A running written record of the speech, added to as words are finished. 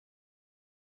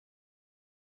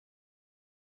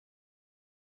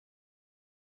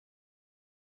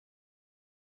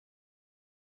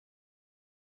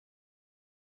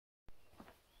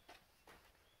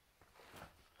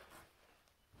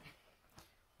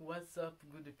What's up,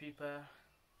 good people?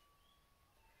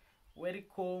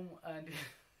 Welcome and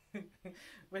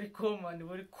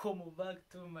welcome back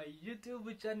to my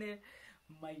YouTube channel.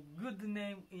 My good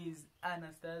name is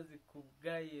Anastasia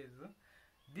Kugayezu.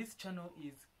 This channel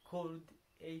is called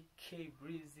AK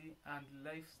Breezy and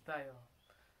Lifestyle.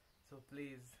 So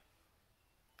please,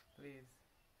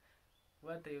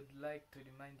 what I would like to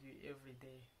remind you every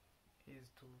day is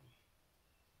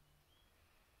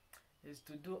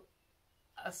to do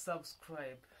a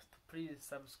subscribe. Please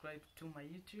subscribe to my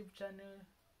YouTube channel,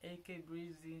 AK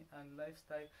Breezy and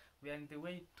Lifestyle. We are on the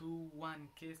way to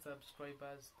 1K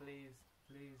subscribers. Please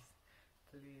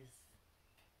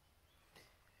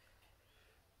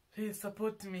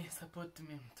support me.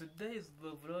 Today's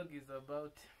vlog is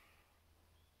about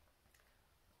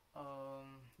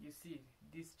you see,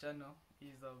 this channel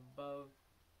is about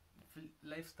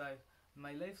lifestyle.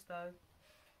 My lifestyle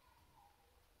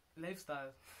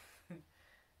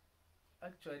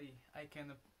actually I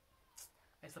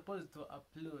suppose to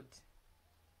upload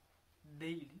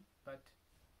daily, but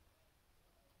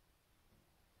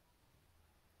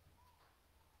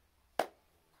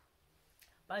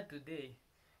today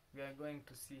we are going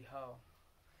to see how.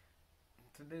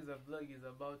 Today's vlog is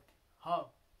about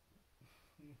how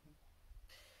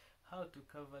to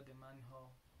cover the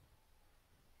manhole.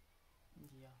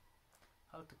 Yeah,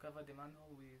 how to cover the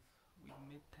manhole with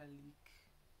metallic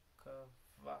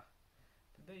cover.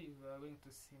 Today you are going to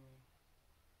see me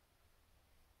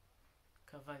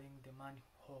covering the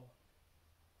manhole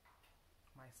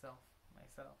myself.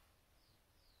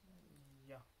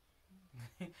 Yeah.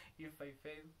 If I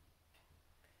fail,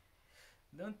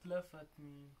 don't laugh at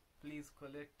me, please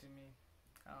correct me.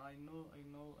 I know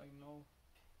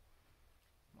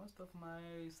most of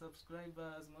my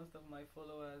subscribers, most of my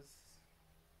followers,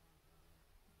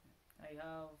 I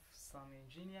have some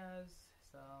engineers,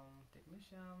 some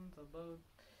technicians about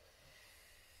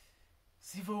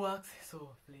civil works,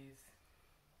 so please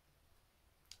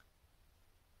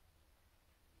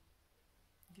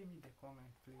give me the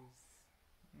comment, please.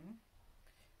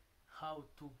 How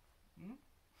to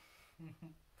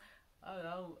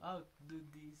how to do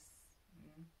this.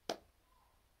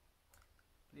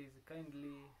 Please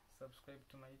kindly subscribe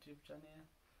to my YouTube channel.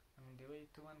 I'm on the way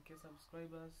to 1K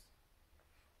subscribers.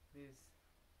 Please,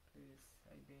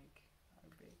 I beg.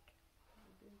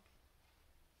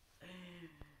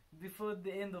 Before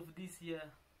the end of this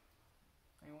year,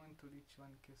 I want to reach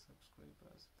 1K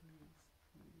subscribers. Please,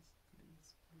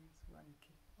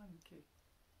 1K.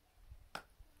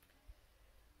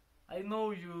 I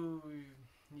know you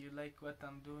like what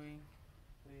I'm doing.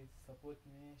 Please support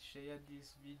me. Share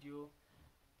this video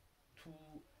to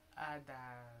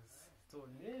others. So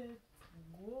let's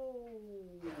go.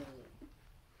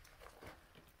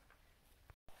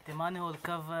 The manhole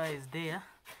cover is there.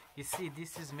 You see,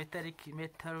 this is metallic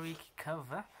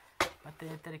cover.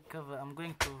 Metallic cover. I'm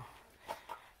going to,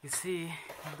 you see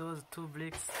those two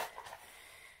bricks.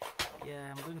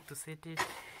 Yeah, I'm going to set it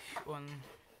on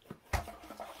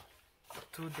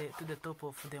to the top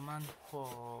of the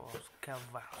manhole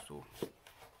cover. So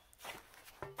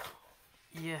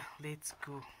yeah, let's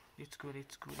go. Let's go.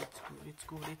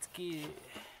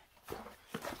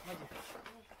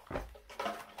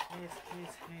 Yes.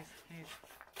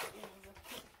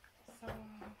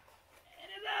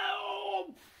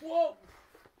 Whoa!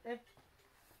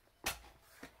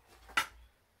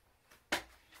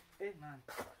 Hey man.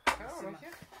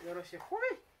 Yoroshe.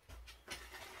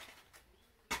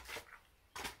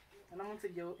 Ana munsi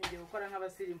igiye gukora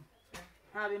nk'abasirimu.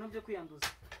 Nta bintu byo kwiyanduza.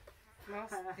 No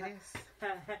stress.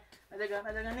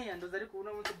 Najyaga niyanduza, ariko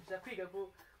uno munsi nshaka kwiga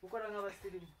gukora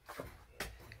nk'abasirimu.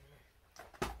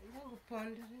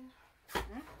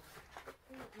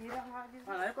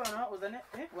 Ariko naho uzane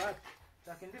wapi?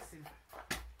 Shaka indi sima.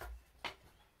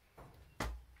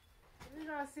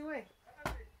 Nirasi we.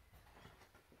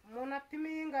 Umuntu apima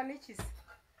ingana iki se?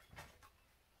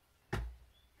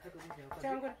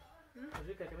 Cyangwa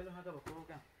ujika kameze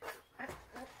nk'akabakobwa.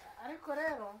 Ariko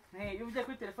rero iyo ujya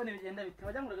kuri telefone bigenda bite?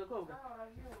 Wajya ngura agakobwa?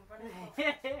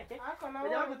 Ariko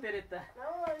nabonye wajya gutereta.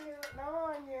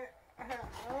 Nabonye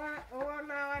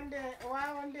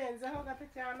wawe ndenzeho gato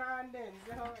cyane, nawe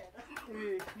ndenzeho wera.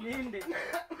 Ninde?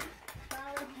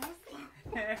 Nawe musi.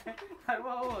 Hari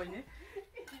wabonye?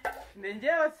 Nde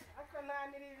njyewe se? Ariko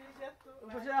naniribije tu.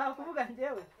 Ushaka kuvuga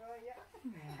njyewe? Oya.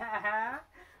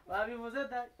 Wabivuze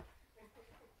da.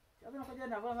 Cyabona ko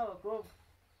jyana vuga nk'abakobwa.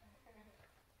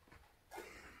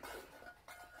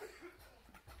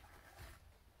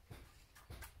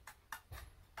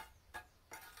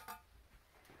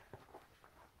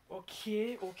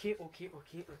 Okay.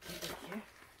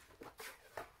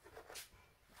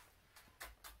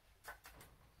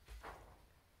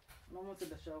 munsi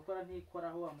ndashaka gukora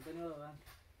ntikoraho wa mugani w'abandi.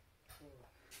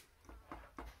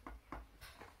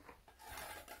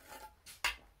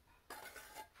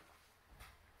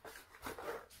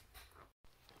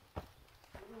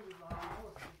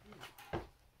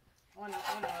 Ona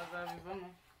bazabivamo.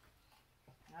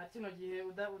 Nta kino gihe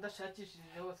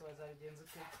udashakishije hose bazabigenza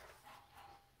ute?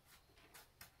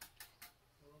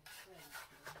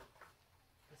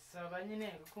 Saba nyine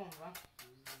ukumva.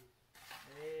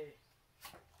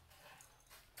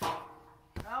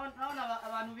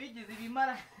 Abantu bigize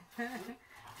ibimara.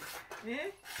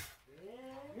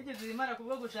 Bigize ibimara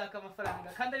kubwo gushaka amafaranga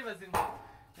kandi ari bazima.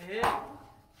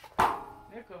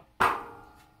 Niko.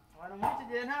 Abantu muri iki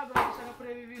gihe ntabwo bashaka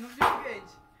kureba ibintu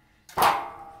by'ubwenge.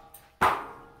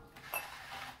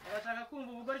 Barashaka kumva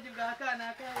ubugoryi bwa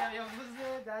kanaka yavuze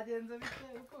byagenze bite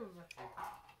ukumva.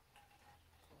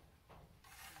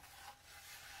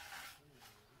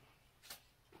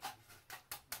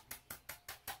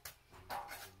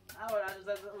 Ahora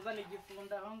uzana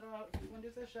igifunda aho ngaho ifundi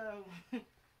se shaho.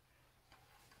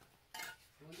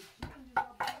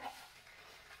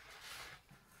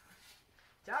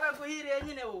 Cyaraguhiriye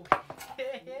nyine wowe.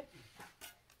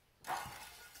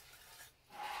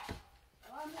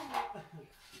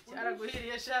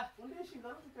 Cyaraguhiriye sha. Undisha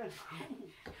ingaru tukaje.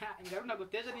 Ingaru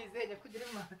naguteje nizeye kugira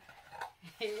imana.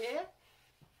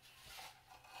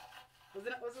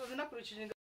 Uzina kurikije